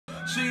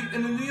See,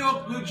 in the New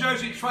York, New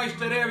Jersey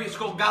tri-state area, it's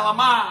called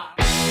galamod.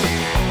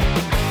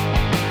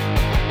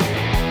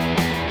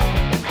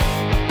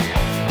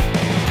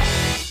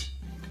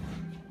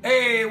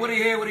 Hey, what do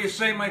you hear? What do you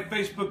say? My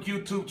Facebook,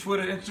 YouTube,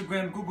 Twitter,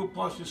 Instagram, Google+,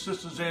 your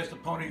sister's ass, the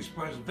Pony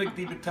Express. Vic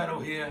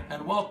Dibitetto here,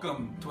 and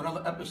welcome to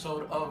another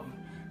episode of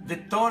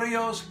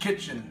Vittoria's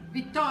Kitchen.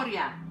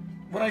 Vittoria.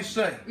 What'd I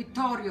say?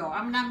 Vittorio,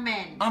 I'm not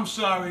man. I'm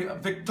sorry,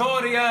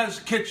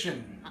 Victoria's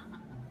Kitchen.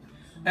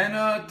 And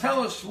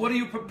tell us, what are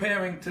you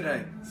preparing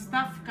today?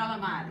 Stuffed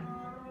calamari.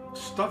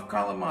 Stuffed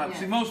calamari. Yes.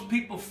 See, most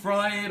people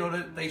fry it or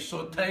they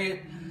saute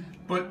it,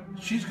 but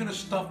she's gonna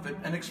stuff it.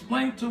 And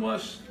explain to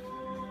us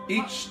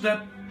each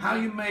step, how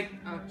you make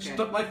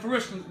stuff. Like for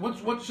instance, what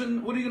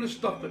are you gonna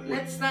stuff it with?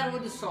 Let's start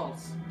with the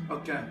sauce.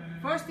 Okay.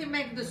 First you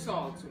make the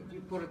sauce.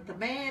 You put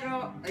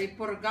tomato, you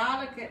put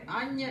garlic,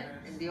 onion,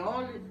 and the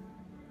oil.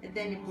 And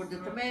then you put the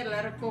tomato,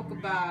 let it cook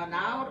about an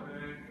hour.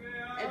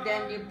 And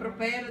then you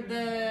prepare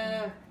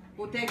the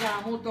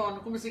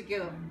galamod, come si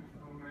chiama?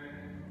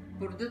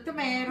 Put the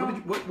tomato.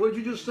 What did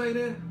you just say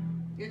there?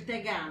 Il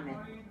tegame.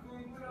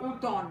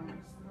 Uton.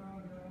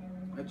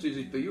 That's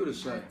easy for you to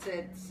say. That's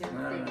it, same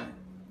thing.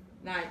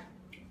 Right.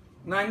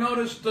 Now I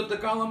noticed that the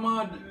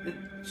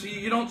galamod, see,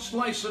 you don't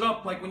slice it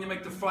up like when you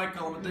make the fried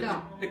galamod.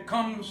 No. It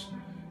comes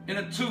in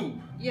a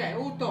tube. Yeah,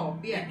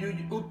 utob, yeah.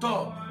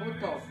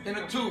 Utob. In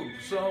a tube.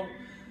 So,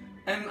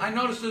 and I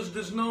noticed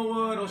there's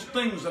no those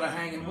things that are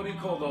hanging. What do you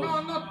call those?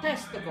 No, not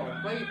testicle.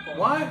 What do you call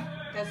What? it?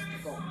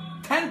 Testicle.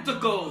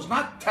 Tentacles,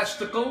 not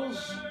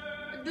testicles.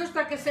 Just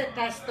like I said,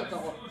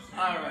 testicle.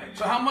 All right.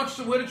 So how much?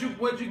 Where'd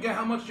you get?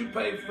 How much you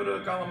paid for the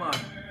galamod?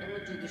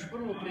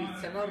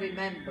 I don't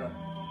remember.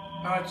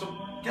 All right. So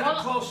get a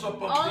close up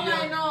of all the.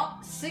 I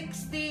know,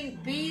 16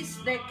 piece.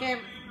 They came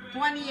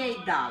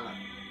 $28.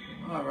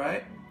 All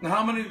right. Now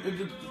how many?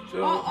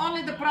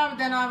 Only the problem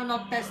they don't have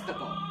no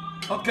testicle.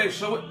 Okay.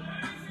 So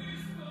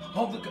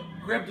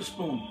grab the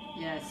spoon.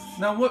 Yes.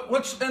 Now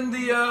what's in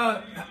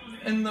the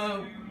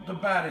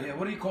batter here?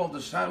 What do you call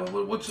this?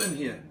 What's in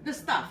here? The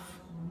stuff.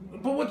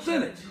 But what's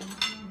in it?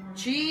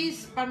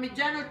 Cheese,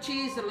 Parmigiano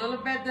cheese, a little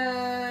bit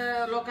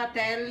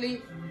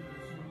locatelli,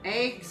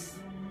 eggs,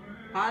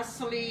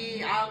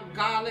 parsley,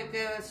 garlic,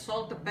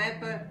 salt,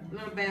 pepper, a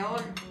little bit of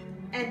oil,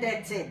 and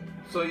that's it.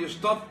 So you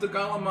stuff the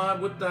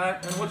galamod with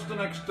that, and what's the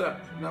next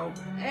step? Now.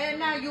 And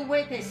now you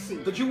wait and see.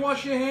 Did you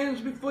wash your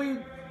hands before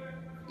you?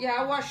 Yeah,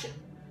 I wash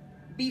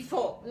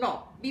before.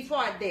 No, before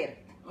I did.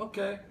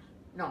 Okay.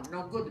 No,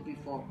 no good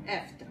before.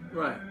 After.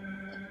 Right.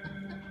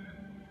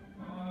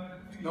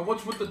 Now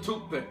what's with the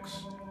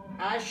toothpicks?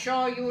 I'll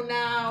show you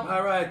now.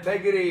 All right,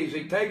 take it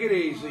easy. Take it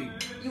easy.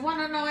 You want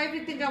to know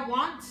everything at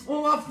once?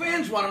 Well, our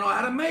fans want to know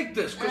how to make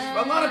this, because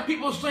a lot of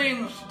people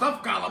saying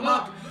stuffed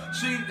galamod.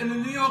 See, in the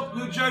New York,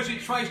 New Jersey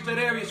tri-state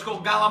area, it's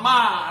called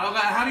galamod.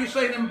 How do you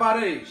say it in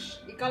Barese?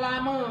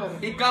 Galamod.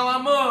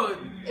 Galamod.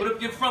 But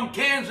if you're from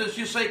Kansas,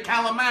 you say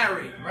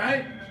calamari,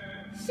 right?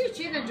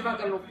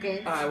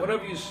 All right,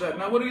 whatever you said.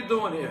 Now, what are you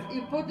doing here?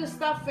 You put the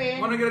stuff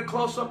in. Want to get a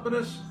close-up of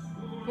this?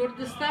 Put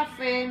the stuff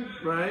in.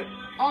 Right.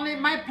 Only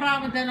my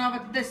problem, they don't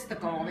have a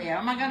testicle over here.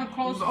 Am I going to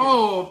close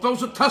Oh, if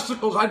those are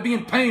testicles, I'd be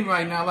in pain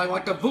right now,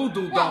 like a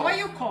voodoo doll. What do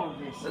you call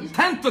this?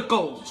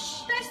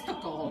 Tentacles.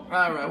 Testicle.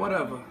 All right,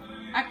 whatever.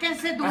 I can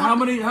say the How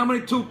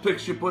many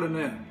toothpicks you put in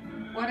there?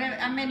 Whatever,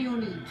 how many you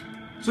need.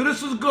 So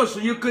this is good. So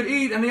you could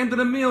eat, and at the end of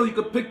the meal, you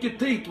could pick your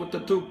teeth with the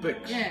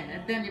toothpicks. Yeah,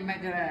 and then you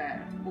make a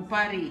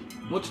upari.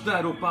 What's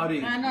that,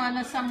 upari? I know,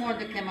 and some more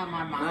that came out of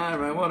my mouth. All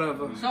right,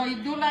 whatever. So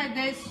you do like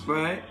this.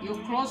 Right. You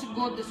close it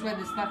good, this way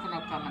the stuff is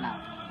not coming out.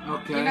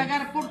 Okay. You don't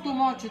gotta put too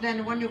much,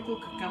 then when you cook,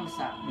 it comes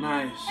out.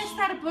 Nice. I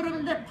started putting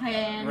in the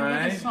pan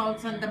with the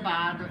salts and the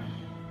butter.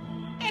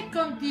 And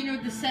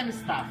continue the same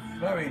stuff.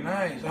 Very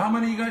nice. How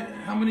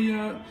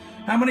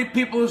many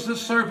people is this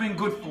serving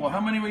good for?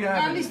 How many we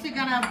having? At least you're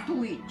gonna have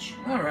 2 each.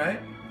 All right.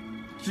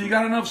 So you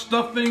got enough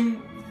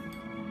stuffing,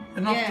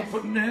 enough to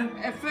put in there?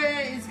 If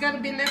it's gonna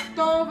be left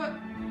over,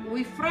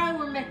 we fry,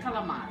 we make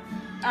calamari.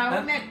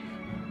 We make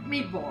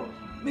meatball.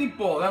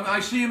 Meatball. I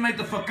see you made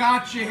the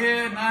focaccia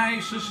here.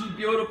 Nice. This is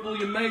beautiful.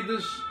 You made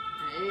this.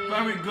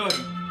 Very good.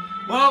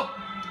 Well,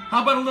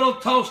 how about a little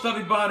toast,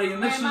 everybody?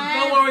 And this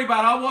don't worry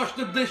about it. I'll wash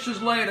the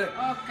dishes later.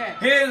 Okay.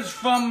 Here's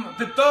from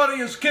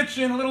Vittoria's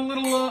Kitchen, a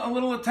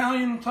little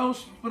Italian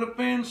toast for the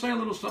fans. Say a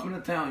little something in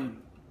Italian.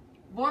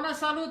 Buona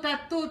salute a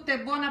tutti e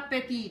buon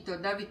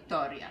appetito da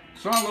Vittoria.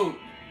 Salute.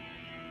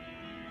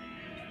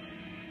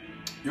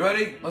 You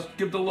ready? Let's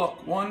give the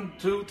look. 1,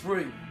 2,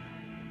 3.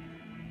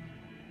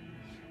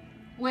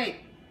 Wait,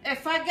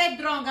 if I get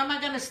drunk, am I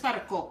gonna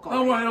start cooking?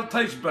 Oh, well, it'll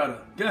taste better.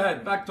 Go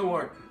ahead, back to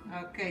work.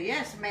 Okay,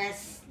 yes,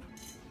 miss.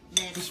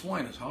 This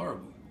wine is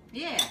horrible.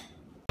 Yeah.